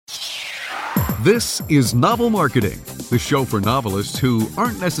This is Novel Marketing, the show for novelists who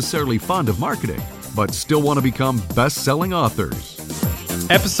aren't necessarily fond of marketing, but still want to become best-selling authors.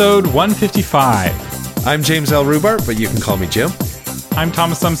 Episode 155. I'm James L. Rubart, but you can call me Jim. I'm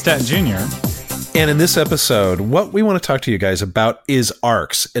Thomas Umstattd Jr. And in this episode, what we want to talk to you guys about is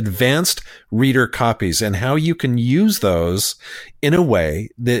ARCs, Advanced Reader Copies, and how you can use those in a way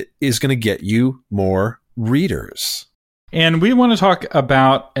that is going to get you more readers. And we want to talk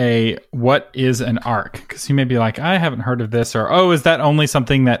about what is an ARC? Because you may be like, I haven't heard of this, or, oh, is that only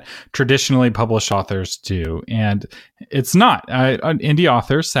something that traditionally published authors do? And it's not. Savvy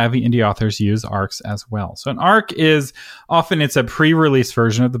indie authors use ARCs as well. So an ARC is often it's a pre-release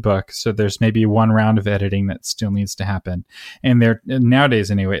version of the book. So there's maybe one round of editing that still needs to happen. And they're nowadays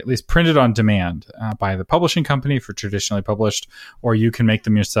anyway, at least printed on demand by the publishing company for traditionally published, or you can make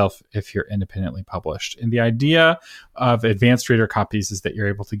them yourself if you're independently published. And the idea of advanced reader copies is that you're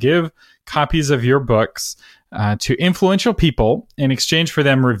able to give copies of your books to influential people in exchange for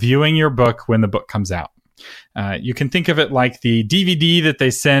them reviewing your book when the book comes out. You can think of it like the DVD that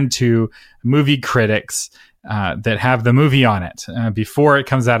they send to movie critics that have the movie on it before it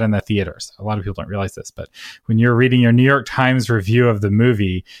comes out in the theaters. A lot of people don't realize this, but when you're reading your New York Times review of the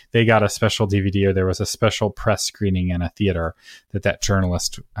movie, they got a special DVD, or there was a special press screening in a theater that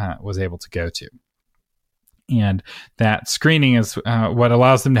journalist was able to go to. And that screening is what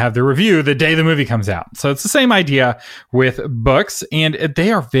allows them to have the review the day the movie comes out. So it's the same idea with books, and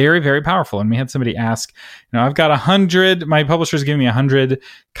they are very, very powerful. And we had somebody ask, I've got 100, my publisher's giving me 100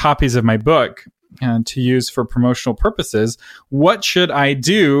 copies of my book to use for promotional purposes. What should I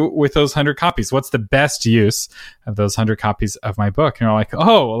do with those 100 copies? What's the best use of those 100 copies of my book? And they're like,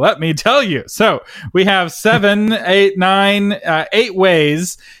 oh, well, let me tell you. So we have 8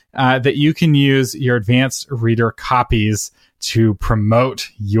 ways that you can use your advanced reader copies to promote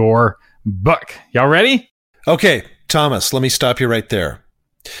your book. Y'all ready? Okay, Thomas, let me stop you right there.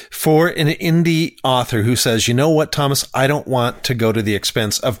 For an indie author who says, you know what, Thomas, I don't want to go to the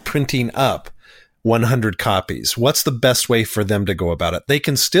expense of printing up 100 copies. What's the best way for them to go about it? They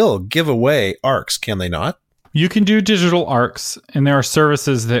can still give away ARCs, can they not? You can do digital ARCs, and there are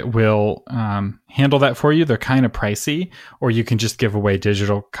services that will handle that for you. They're kind of pricey, or you can just give away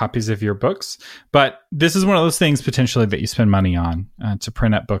digital copies of your books. But this is one of those things potentially that you spend money on to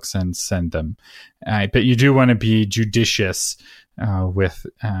print up books and send them. But you do want to be judicious with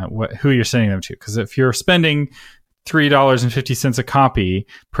who you're sending them to, because if you're spending $3.50 a copy,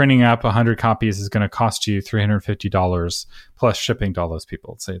 printing up 100 copies is going to cost you $350 plus shipping to all those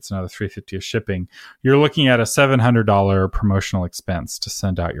people. Let's say it's another $350 of shipping. You're looking at a $700 promotional expense to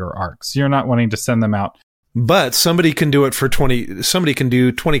send out your ARCs. You're not wanting to send them out. But somebody can do it for 20. Somebody can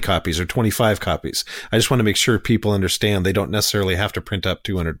do 20 copies or 25 copies. I just want to make sure people understand they don't necessarily have to print up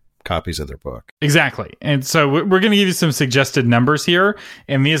 200 copies of their book. Exactly. And so we're going to give you some suggested numbers here.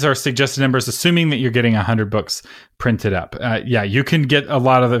 And these are suggested numbers, assuming that you're getting 100 books printed up. You can get a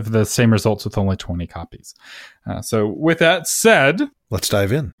lot of the same results with only 20 copies. So with that said, let's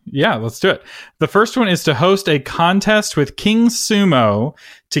dive in. Yeah, let's do it. The first one is to host a contest with King Sumo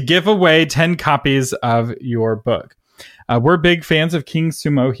to give away 10 copies of your book. We're big fans of King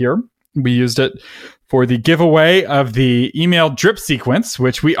Sumo here. We used it for the giveaway of the email drip sequence,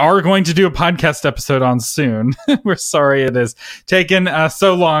 which we are going to do a podcast episode on soon. We're sorry it has taken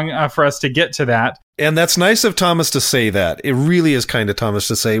so long for us to get to that. And that's nice of Thomas to say that. It really is kind of Thomas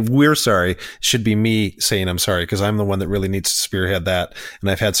to say, we're sorry. It should be me saying I'm sorry, because I'm the one that really needs to spearhead that. And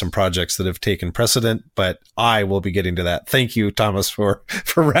I've had some projects that have taken precedent, but I will be getting to that. Thank you, Thomas, for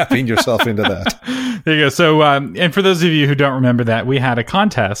wrapping yourself into that. There you go. So, and for those of you who don't remember that, we had a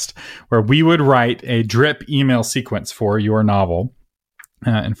contest where we would write a drip email sequence for your novel.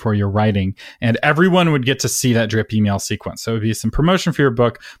 And for your writing, and everyone would get to see that drip email sequence. So it would be some promotion for your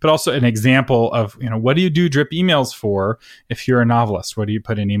book, but also an example of, what do you do drip emails for if you're a novelist? What do you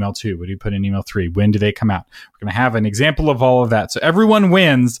put in email 2? What do you put in email 3? When do they come out? We're going to have an example of all of that. So everyone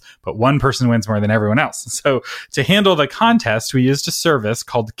wins, but one person wins more than everyone else. So to handle the contest, we used a service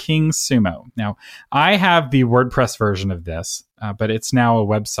called King Sumo. Now, I have the WordPress version of this, but it's now a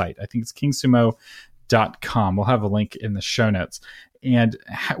website. I think it's kingsumo.com. We'll have a link in the show notes. And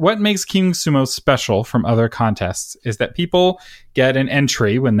what makes King Sumo special from other contests is that people get an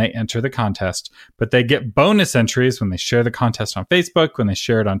entry when they enter the contest, but they get bonus entries when they share the contest on Facebook, when they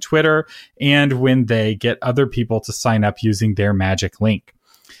share it on Twitter, and when they get other people to sign up using their magic link.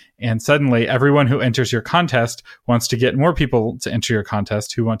 And suddenly everyone who enters your contest wants to get more people to enter your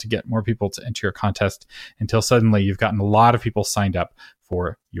contest who want to get more people to enter your contest, until suddenly you've gotten a lot of people signed up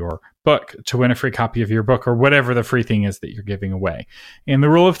for your book to win a free copy of your book or whatever the free thing is that you're giving away. And the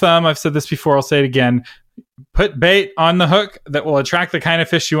rule of thumb, I've said this before, I'll say it again, put bait on the hook that will attract the kind of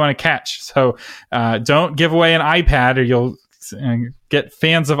fish you want to catch. So don't give away an iPad or you'll get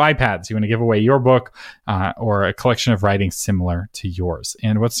fans of iPads. You want to give away your book or a collection of writings similar to yours.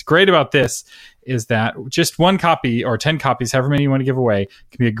 And what's great about this is that just 1 copy or 10 copies, however many you want to give away,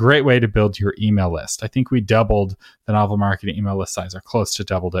 can be a great way to build your email list. I think we doubled the Novel Marketing email list size, or close to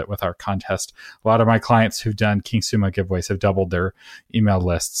doubled it with our contest. A lot of my clients who've done King Sumo giveaways have doubled their email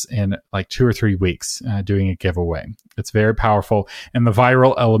lists in like 2 or 3 weeks doing a giveaway. It's very powerful, and the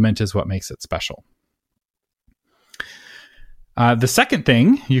viral element is what makes it special. The second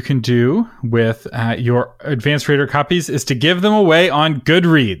thing you can do with your advanced reader copies is to give them away on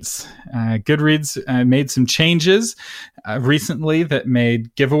Goodreads. Goodreads made some changes recently that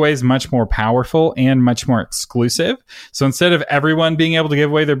made giveaways much more powerful and much more exclusive. So instead of everyone being able to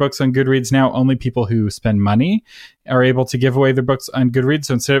give away their books on Goodreads, now only people who spend money are able to give away their books on Goodreads.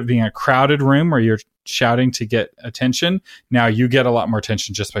 So instead of being a crowded room where you're shouting to get attention, now you get a lot more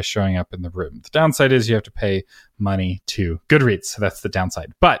attention just by showing up in the room. The downside is you have to pay money to Goodreads. So that's the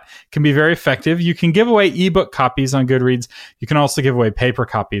downside, but it can be very effective. You can give away ebook copies on Goodreads. You can also give away paper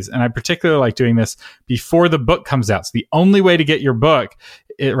copies. And I particularly like doing this before the book comes out. So the only way to get your book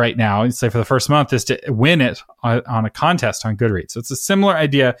right now, say for the first month, is to win it on a contest on Goodreads. So it's a similar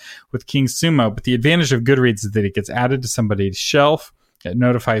idea with King Sumo, but the advantage of Goodreads is that it gets added to somebody's shelf. It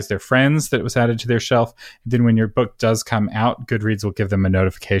notifies their friends that it was added to their shelf. And then when your book does come out, Goodreads will give them a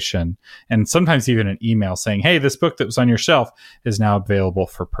notification and sometimes even an email saying, hey, this book that was on your shelf is now available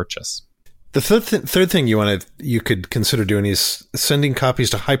for purchase. The third thing you could consider doing is sending copies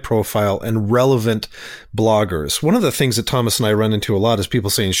to high-profile and relevant bloggers. One of the things that Thomas and I run into a lot is people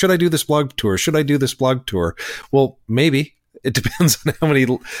saying, should I do this blog tour? Should I do this blog tour? Well, maybe. It depends on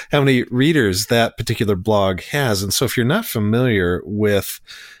how many readers that particular blog has. And so if you're not familiar with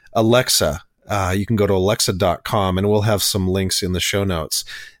Alexa, you can go to alexa.com and we'll have some links in the show notes.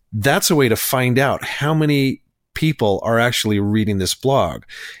 That's a way to find out how many people are actually reading this blog.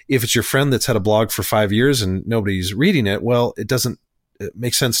 If it's your friend that's had a blog for 5 years and nobody's reading it, well, it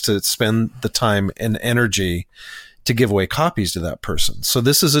make sense to spend the time and energy to give away copies to that person. So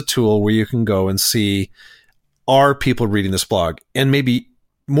this is a tool where you can go and see, are people reading this blog? And maybe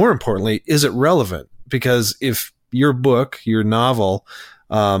more importantly, is it relevant? Because if your book, your novel,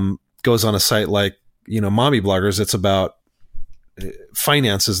 goes on a site like, Mommy Bloggers, it's about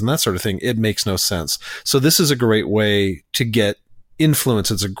finances and that sort of thing, it makes no sense. So this is a great way to get influence.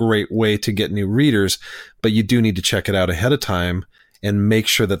 It's a great way to get new readers, but you do need to check it out ahead of time and make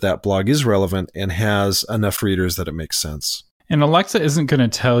sure that that blog is relevant and has enough readers that it makes sense. And Alexa isn't going to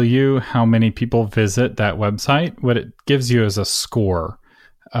tell you how many people visit that website. What it gives you is a score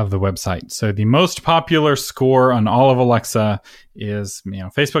of the website. So the most popular score on all of Alexa is,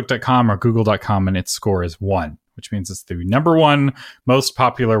 Facebook.com or Google.com, and its score is 1, which means it's the number 1 most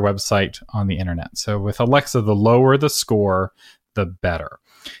popular website on the internet. So with Alexa, the lower the score, the better.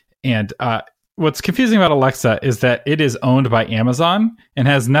 And what's confusing about Alexa is that it is owned by Amazon and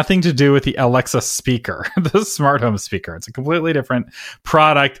has nothing to do with the Alexa speaker, the smart home speaker. It's a completely different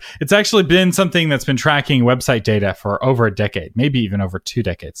product. It's actually been something that's been tracking website data for over a decade, maybe even over 2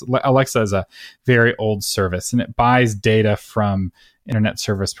 decades. Alexa is a very old service, and it buys data from internet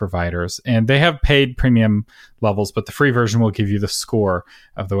service providers, and they have paid premium levels, but the free version will give you the score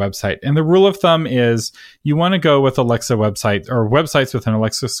of the website. And the rule of thumb is you want to go with Alexa websites or websites with an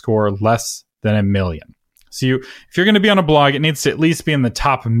Alexa score less than 1 million. So if you're going to be on a blog, it needs to at least be in the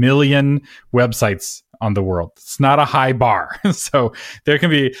top 1 million websites on the world. It's not a high bar. So there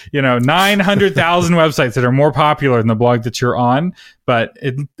can be, 900,000 websites that are more popular than the blog that you're on, but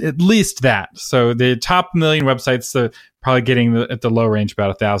at least that. So the top 1 million websites, probably getting at the low range about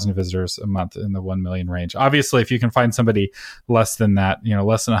 1,000 visitors a month in the 1 million range. Obviously, if you can find somebody less than that,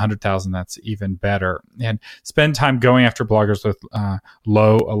 less than 100,000, that's even better. And spend time going after bloggers with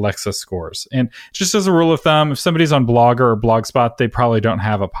low Alexa scores. And just as a rule of thumb, if somebody's on Blogger or Blogspot, they probably don't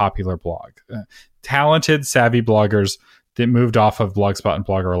have a popular blog. Talented, savvy bloggers that moved off of Blogspot and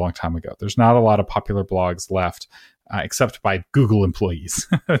Blogger a long time ago. There's not a lot of popular blogs left. Except by Google employees.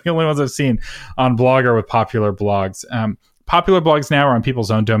 The only ones I've seen on Blogger with popular blogs. Popular blogs now are on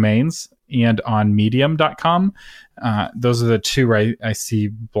people's own domains and on medium.com. Those are the two where I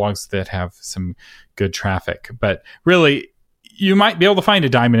see blogs that have some good traffic. But really, you might be able to find a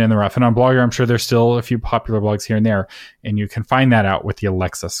diamond in the rough. And on Blogger, I'm sure there's still a few popular blogs here and there, and you can find that out with the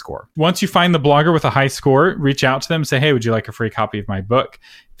Alexa score. Once you find the blogger with a high score, reach out to them, say, hey, would you like a free copy of my book?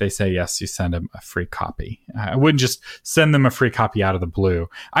 If they say yes, you send them a free copy. I wouldn't just send them a free copy out of the blue.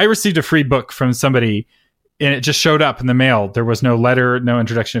 I received a free book from somebody, and it just showed up in the mail. There was no letter, no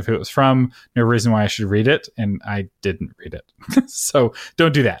introduction of who it was from, no reason why I should read it, and I didn't read it. So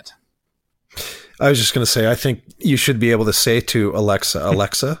don't do that. I was just going to say, I think you should be able to say to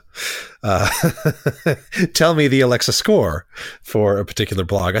Alexa, tell me the Alexa score for a particular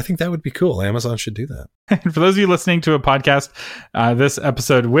blog. I think that would be cool. Amazon should do that. And for those of you listening to a podcast, this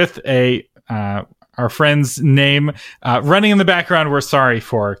episode with our friend's name running in the background, we're sorry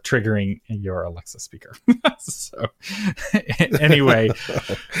for triggering your Alexa speaker. So anyway,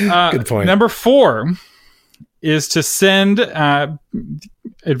 good point. Number 4 is to send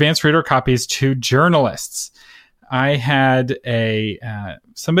advanced reader copies to journalists. I had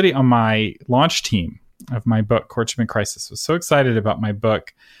somebody on my launch team of my book, Courtship in Crisis, was so excited about my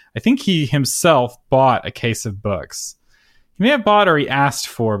book. I think he himself bought a case of books. He may have bought or he asked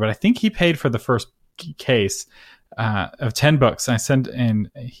for, but I think he paid for the first case of 10 books.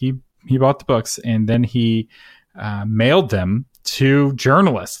 He bought the books, and then he mailed them to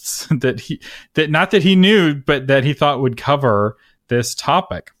journalists that not that he knew, but that he thought would cover this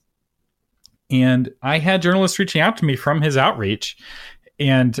topic. And I had journalists reaching out to me from his outreach.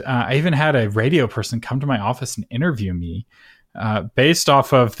 And I even had a radio person come to my office and interview me based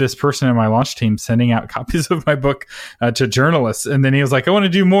off of this person in my launch team sending out copies of my book to journalists. And then he was like, I want to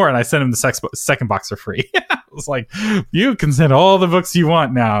do more. And I sent him the second box for free. I was like, you can send all the books you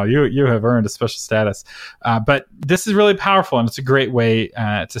want now. You have earned a special status. But this is really powerful, and it's a great way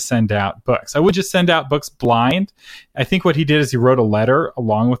to send out books. I would just send out books blind. I think what he did is he wrote a letter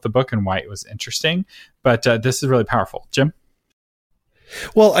along with the book and why it was interesting. But this is really powerful. Jim?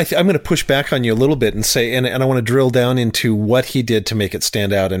 Well, I'm going to push back on you a little bit and say, and I want to drill down into what he did to make it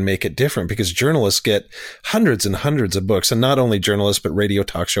stand out and make it different, because journalists get hundreds and hundreds of books, and not only journalists, but radio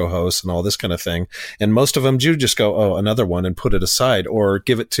talk show hosts and all this kind of thing. And most of them do just go, oh, another one, and put it aside, or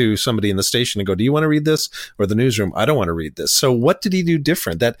give it to somebody in the station and go, do you want to read this? Or the newsroom, I don't want to read this. So what did he do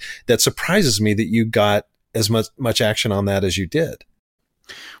different? That surprises me that you got as much action on that as you did.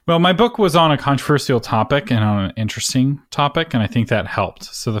 Well, my book was on a controversial topic and on an interesting topic, and I think that helped.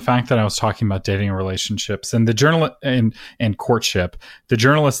 So the fact that I was talking about dating and relationships and the journalist and courtship, the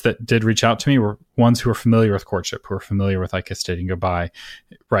journalists that did reach out to me were ones who were familiar with courtship, who were familiar with I Kiss Dating Goodbye,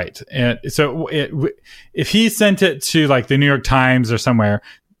 right? And so if he sent it to like the New York Times or somewhere,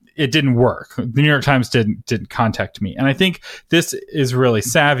 it didn't work. The New York Times didn't contact me. And I think this is really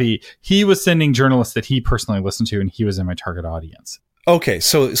savvy. He was sending journalists that he personally listened to, and he was in my target audience. Okay,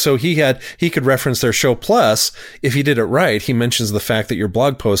 so he could reference their show. Plus, if he did it right, he mentions the fact that your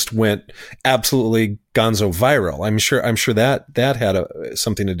blog post went absolutely gonzo viral. I'm sure that had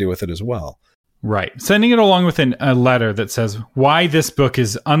something to do with it as well. Right. Sending it along with a letter that says why this book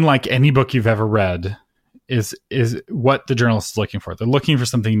is unlike any book you've ever read is what the journalist is looking for. They're looking for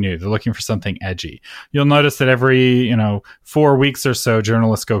something new. They're looking for something edgy. You'll notice that every 4 weeks or so,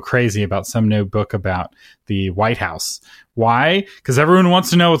 journalists go crazy about some new book about the White House. Why? Because everyone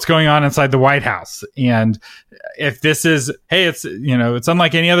wants to know what's going on inside the White House. And if this is, hey, it's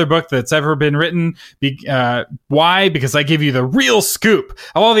unlike any other book that's ever been written. Why? Because I give you the real scoop.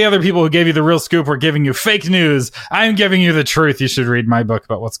 All the other people who gave you the real scoop were giving you fake news. I'm giving you the truth. You should read my book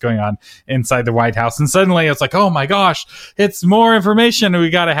about what's going on inside the White House. And suddenly it's like, oh my gosh, it's more information. We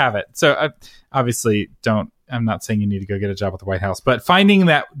got to have it. So obviously I'm not saying you need to go get a job at the White House, but finding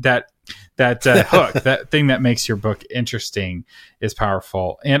that hook, that thing that makes your book interesting is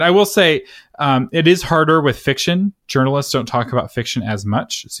powerful. And I will say it is harder with fiction. Journalists don't talk about fiction as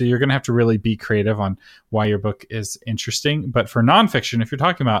much. So you're going to have to really be creative on why your book is interesting. But for nonfiction, if you're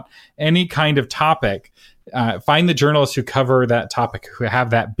talking about any kind of topic, find the journalists who cover that topic, who have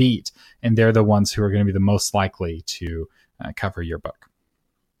that beat, and they're the ones who are going to be the most likely to cover your book.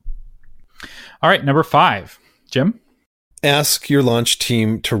 All right, number 5, Jim. Ask your launch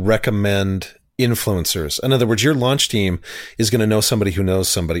team to recommend influencers. In other words, your launch team is going to know somebody who knows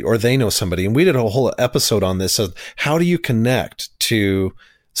somebody, or they know somebody. And we did a whole episode on this of how do you connect to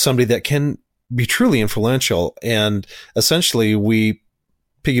somebody that can be truly influential. And essentially, we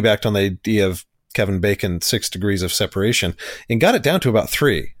piggybacked on the idea of Kevin Bacon, 6 degrees of separation, and got it down to about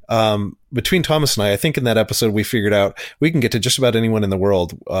 3. Between Thomas and I think in that episode, we figured out we can get to just about anyone in the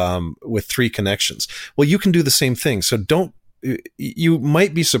world with 3 connections. Well, you can do the same thing. So you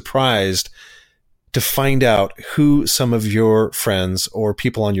might be surprised to find out who some of your friends or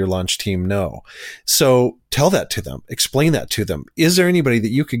people on your launch team know. So tell that to them, explain that to them. Is there anybody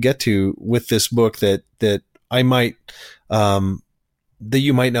that you could get to with this book that I might, that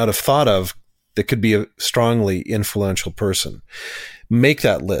you might not have thought of that could be a strongly influential person? Make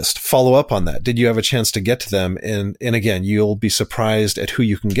that list, follow up on that. Did you have a chance to get to them? And again, you'll be surprised at who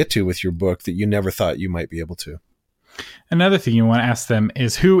you can get to with your book that you never thought you might be able to. Another thing you want to ask them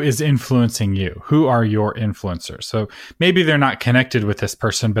is, who is influencing you? Who are your influencers? So maybe they're not connected with this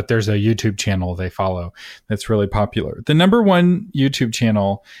person, but there's a YouTube channel they follow that's really popular. The number one YouTube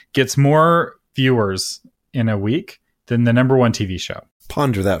channel gets more viewers in a week than the number one TV show.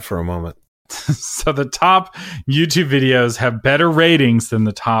 Ponder that for a moment. So the top YouTube videos have better ratings than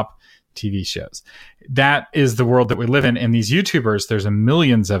the top TV shows. That is the world that we live in. And these YouTubers, there's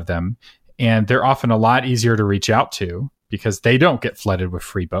millions of them. And they're often a lot easier to reach out to because they don't get flooded with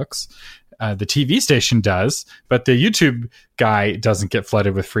free books. The TV station does, but the YouTube guy doesn't get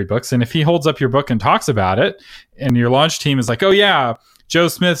flooded with free books. And if he holds up your book and talks about it, and your launch team is like, oh yeah, Joe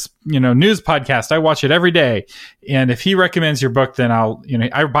Smith's, news podcast, I watch it every day. And if he recommends your book, then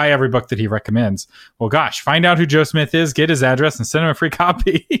I buy every book that he recommends. Well, gosh, find out who Joe Smith is, get his address, and send him a free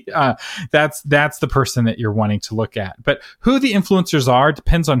copy. That's the person that you're wanting to look at. But who the influencers are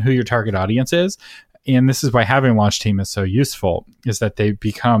depends on who your target audience is. And this is why having a launch team is so useful, is that they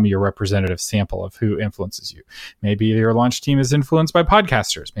become your representative sample of who influences you. Maybe your launch team is influenced by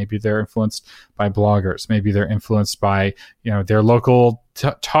podcasters. Maybe they're influenced by bloggers. Maybe they're influenced by, their local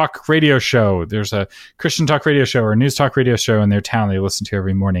talk radio show. There's a Christian talk radio show or a news talk radio show in their town they listen to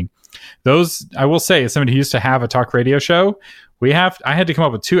every morning. Those, I will say, as somebody who used to have a talk radio show, I had to come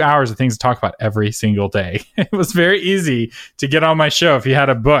up with 2 hours of things to talk about every single day. It was very easy to get on my show if you had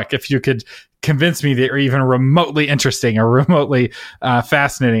a book, if you could convince me that you're even remotely interesting or remotely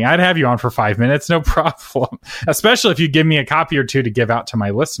fascinating. I'd have you on for 5 minutes, no problem. Especially if you give me a copy or two to give out to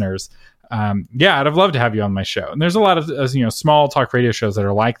my listeners. I'd have loved to have you on my show. And there's a lot of small talk radio shows that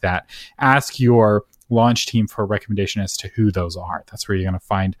are like that. Ask your launch team for a recommendation as to who those are. That's where you're going to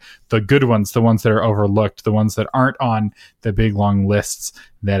find the good ones, the ones that are overlooked, the ones that aren't on the big long lists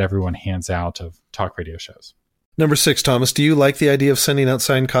that everyone hands out of talk radio shows. Number 6, Thomas, do you like the idea of sending out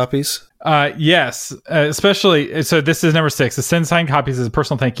signed copies? Yes, especially. So this is number 6. To send signed copies as a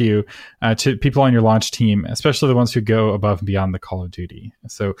personal thank you to people on your launch team, especially the ones who go above and beyond the call of duty.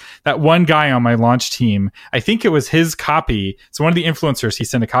 So that one guy on my launch team, I think it was his copy. So one of the influencers he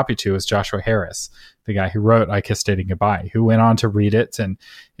sent a copy to was Joshua Harris, the guy who wrote I Kissed Dating Goodbye, who went on to read it and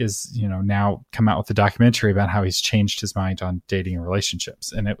is, now come out with a documentary about how he's changed his mind on dating and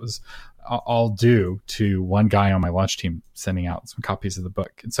relationships. And it was all due to one guy on my launch team sending out some copies of the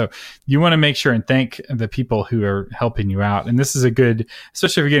book. And so you want to make sure and thank the people who are helping you out. And this is a good,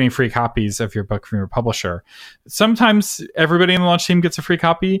 especially if you're getting free copies of your book from your publisher. Sometimes everybody in the launch team gets a free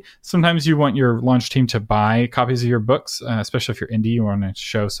copy. Sometimes you want your launch team to buy copies of your books, especially if you're indie, you want to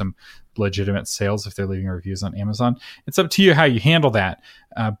show some legitimate sales if they're leaving reviews on Amazon. It's up to you how you handle that.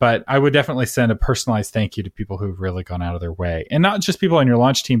 But I would definitely send a personalized thank you to people who've really gone out of their way. And not just people on your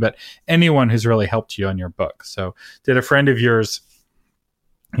launch team, but anyone who's really helped you on your book. So did a friend of yours,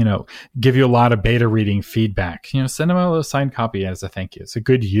 give you a lot of beta reading feedback, send them a signed copy as a thank you. It's a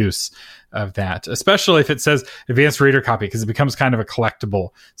good use of that, especially if it says advanced reader copy, because it becomes kind of a collectible.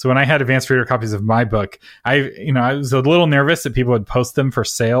 So when I had advanced reader copies of my book, I was a little nervous that people would post them for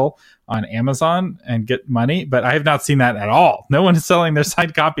sale on Amazon and get money, but I have not seen that at all. No one is selling their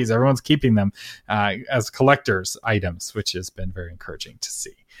signed copies. Everyone's keeping them as collector's items, which has been very encouraging to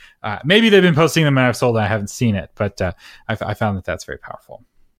see. Maybe they've been posting them and I've sold it. I haven't seen it, but I found that that's very powerful.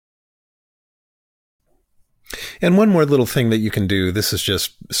 And one more little thing that you can do, this is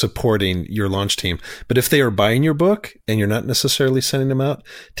just supporting your launch team, but if they are buying your book and you're not necessarily sending them out,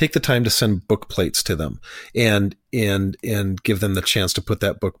 take the time to send book plates to them and give them the chance to put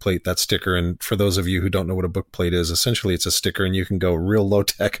that book plate, that sticker. And for those of you who don't know what a book plate is, essentially it's a sticker and you can go real low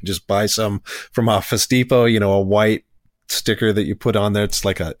tech and just buy some from Office Depot, a white sticker that you put on there. It's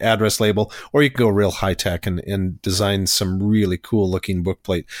like an address label, or you can go real high tech and design some really cool looking book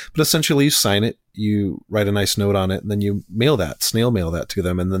plate. But essentially you sign it, you write a nice note on it, and then you snail mail that to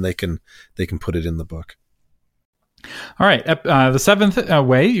them, and then they can put it in the book. All right. The 7th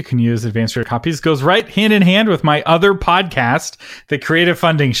way you can use advanced reader copies goes right hand in hand with my other podcast, the Creative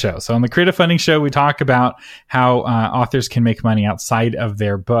Funding Show. So on the Creative Funding Show, we talk about how authors can make money outside of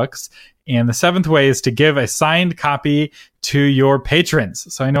their books. And the 7th way is to give a signed copy to your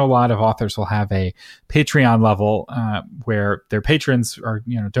patrons. So I know a lot of authors will have a Patreon level where their patrons are,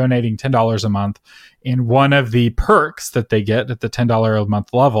 donating $10 a month. And one of the perks that they get at the $10 a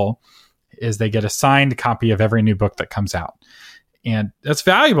month level is they get a signed copy of every new book that comes out. And that's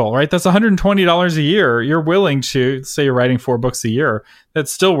valuable, right? That's $120 a year. You're willing to, say you're writing 4 books a year,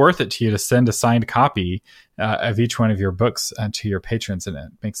 that's still worth it to you to send a signed copy of each one of your books to your patrons, and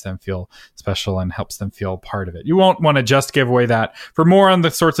it makes them feel special and helps them feel part of it. You won't want to just give away that. For more on the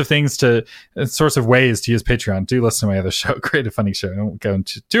sorts of ways to use Patreon, do listen to my other show, Create a Funny Show. I won't go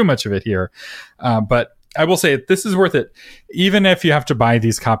into too much of it here. But I will say this is worth it. Even if you have to buy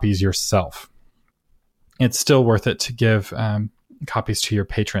these copies yourself, it's still worth it to give copies to your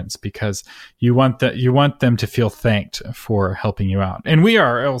patrons, because you want them to feel thanked for helping you out. And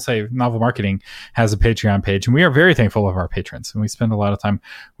I will say, Novel Marketing has a Patreon page, and we are very thankful of our patrons. And we spend a lot of time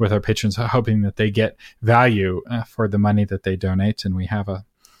with our patrons, hoping that they get value for the money that they donate. And we have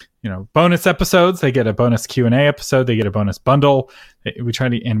bonus episodes. They get a bonus Q&A episode. They get a bonus bundle. They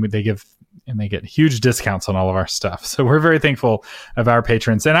get huge discounts on all of our stuff. So we're very thankful of our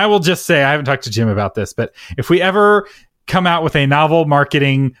patrons. And I will just say, I haven't talked to Jim about this, but if we ever come out with a Novel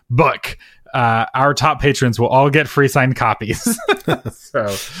Marketing book, our top patrons will all get free signed copies.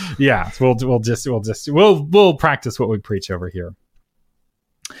 So yeah, we'll practice what we preach over here.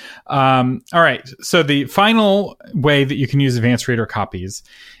 All right. So the final way that you can use advanced reader copies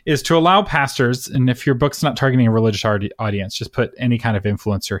is to allow pastors, and if your book's not targeting a religious audience, just put any kind of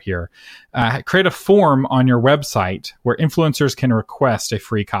influencer here, create a form on your website where influencers can request a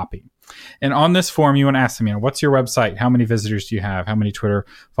free copy. And on this form, you want to ask them, what's your website? How many visitors do you have? How many Twitter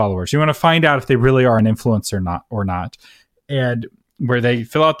followers? You want to find out if they really are an influencer or not. And where they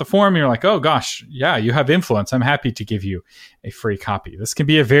fill out the form, you're like, oh gosh, yeah, you have influence. I'm happy to give you a free copy. This can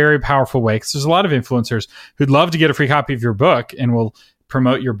be a very powerful way, because there's a lot of influencers who'd love to get a free copy of your book and will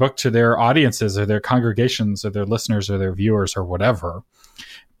promote your book to their audiences or their congregations or their listeners or their viewers or whatever.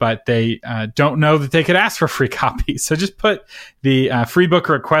 But they don't know that they could ask for free copies. So just put the free book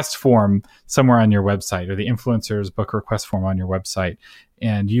request form somewhere on your website, or the influencer's book request form on your website.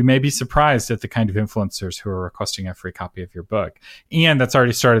 And you may be surprised at the kind of influencers who are requesting a free copy of your book. And that's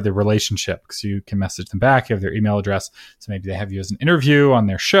already started the relationship, because you can message them back. You have their email address. So maybe they have you as an interview on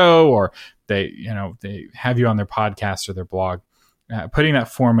their show, or they have you on their podcast or their blog. Putting that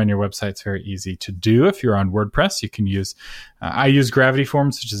form on your website is very easy to do. If you're on WordPress, you can use, I use Gravity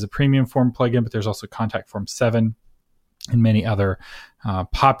Forms, which is a premium form plugin, but there's also Contact Form 7 and many other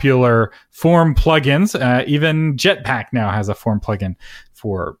popular form plugins. Even Jetpack now has a form plugin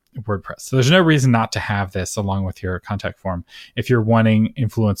for WordPress. So there's no reason not to have this along with your contact form if you're wanting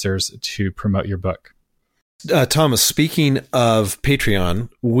influencers to promote your book. Thomas, speaking of Patreon,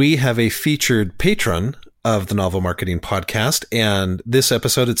 we have a featured patron of the Novel Marketing Podcast. And this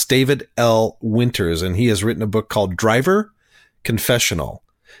episode, it's David L. Winters, and he has written a book called Driver Confessional.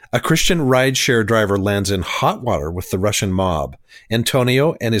 A Christian rideshare driver lands in hot water with the Russian mob.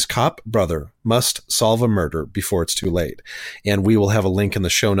 Antonio and his cop brother must solve a murder before it's too late. And we will have a link in the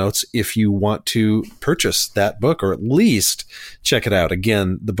show notes if you want to purchase that book, or at least check it out.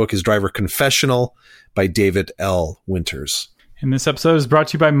 Again, the book is Driver Confessional by David L. Winters. And this episode is brought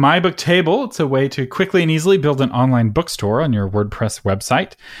to you by MyBookTable. It's a way to quickly and easily build an online bookstore on your WordPress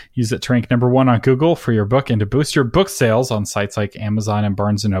website. Use it to rank number 1 on Google for your book and to boost your book sales on sites like Amazon and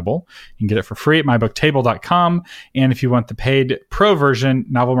Barnes & Noble. You can get it for free at mybooktable.com. And if you want the paid pro version,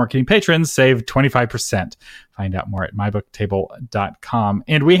 Novel Marketing patrons save 25%. Find out more at mybooktable.com.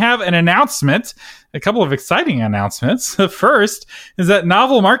 And we have an announcement, a couple of exciting announcements. The first is that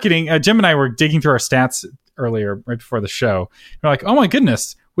Novel Marketing, Jim and I were digging through our stats earlier, right before the show. We're like, oh my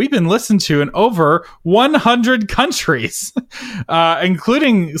goodness, we've been listened to in over 100 countries,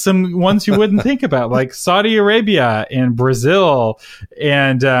 including some ones you wouldn't think about, like Saudi Arabia and Brazil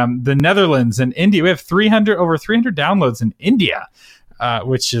and the Netherlands and India. We have over 300 downloads in India,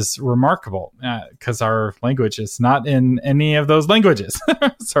 which is remarkable because our language is not in any of those languages.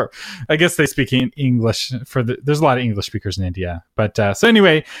 So I guess they speak English there's a lot of English speakers in India. But so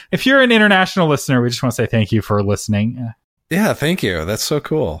anyway, if you're an international listener, we just want to say thank you for listening. Yeah, thank you. That's so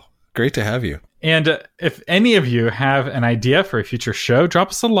cool. Great to have you. And if any of you have an idea for a future show, drop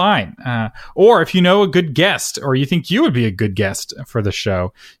us a line. Or if you know a good guest, or you think you would be a good guest for the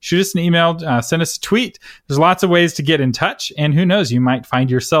show, shoot us an email, send us a tweet. There's lots of ways to get in touch. And who knows, you might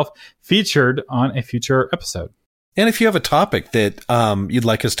find yourself featured on a future episode. And if you have a topic that you'd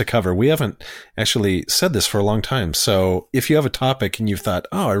like us to cover, we haven't actually said this for a long time. So if you have a topic and you've thought,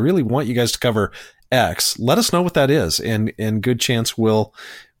 oh, I really want you guys to cover X, let us know what that is. And good chance we'll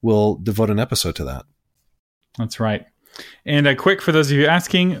devote an episode to that. That's right. And quick, for those of you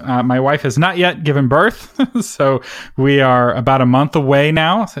asking, my wife has not yet given birth. So we are about a month away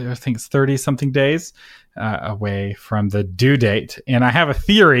now. So I think it's 30-something days. away from the due date. And I have a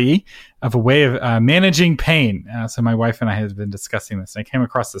theory of a way of managing pain. So my wife and I have been discussing this. And I came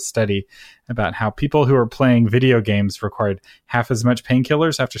across a study about how people who are playing video games required half as much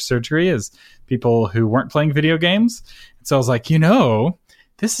painkillers after surgery as people who weren't playing video games. And so I was like,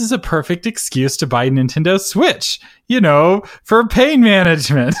 this is a perfect excuse to buy a Nintendo Switch, for pain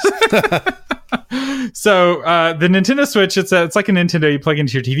management. So the Nintendo Switch, it's like a Nintendo you plug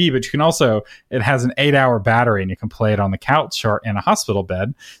into your TV, but you can also, it has an 8-hour battery and you can play it on the couch or in a hospital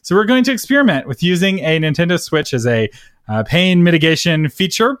bed. So we're going to experiment with using a Nintendo Switch as a pain mitigation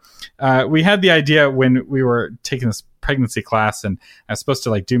feature. We had the idea when we were taking this pregnancy class, and I was supposed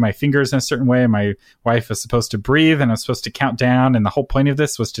to do my fingers in a certain way, and my wife was supposed to breathe, and I was supposed to count down, and the whole point of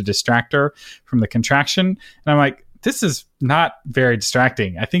this was to distract her from the contraction. And I'm like, this is not very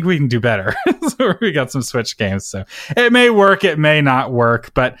distracting. I think we can do better. So we got some Switch games. So it may work, it may not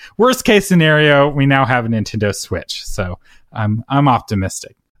work, but worst case scenario, we now have a Nintendo Switch. So I'm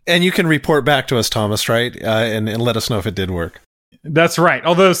optimistic. And you can report back to us, Thomas, right? And let us know if it did work. That's right.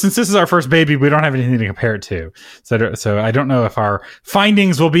 Although since this is our first baby, we don't have anything to compare it to. So I don't know if our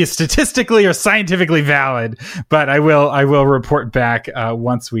findings will be statistically or scientifically valid, but I will report back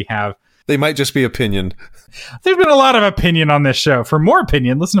once we have. They might just be opinion. There's been a lot of opinion on this show. For more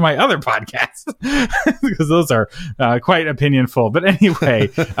opinion, listen to my other podcasts because those are quite opinionful. But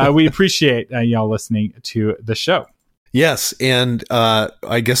anyway, we appreciate y'all listening to the show. Yes, and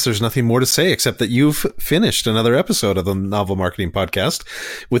I guess there's nothing more to say except that you've finished another episode of the Novel Marketing Podcast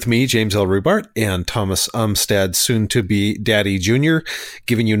with me, James L. Rubart, and Thomas Umstattd, soon-to-be Daddy Jr.,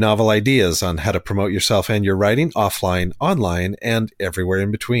 giving you novel ideas on how to promote yourself and your writing offline, online, and everywhere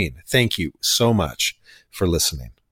in between. Thank you so much for listening.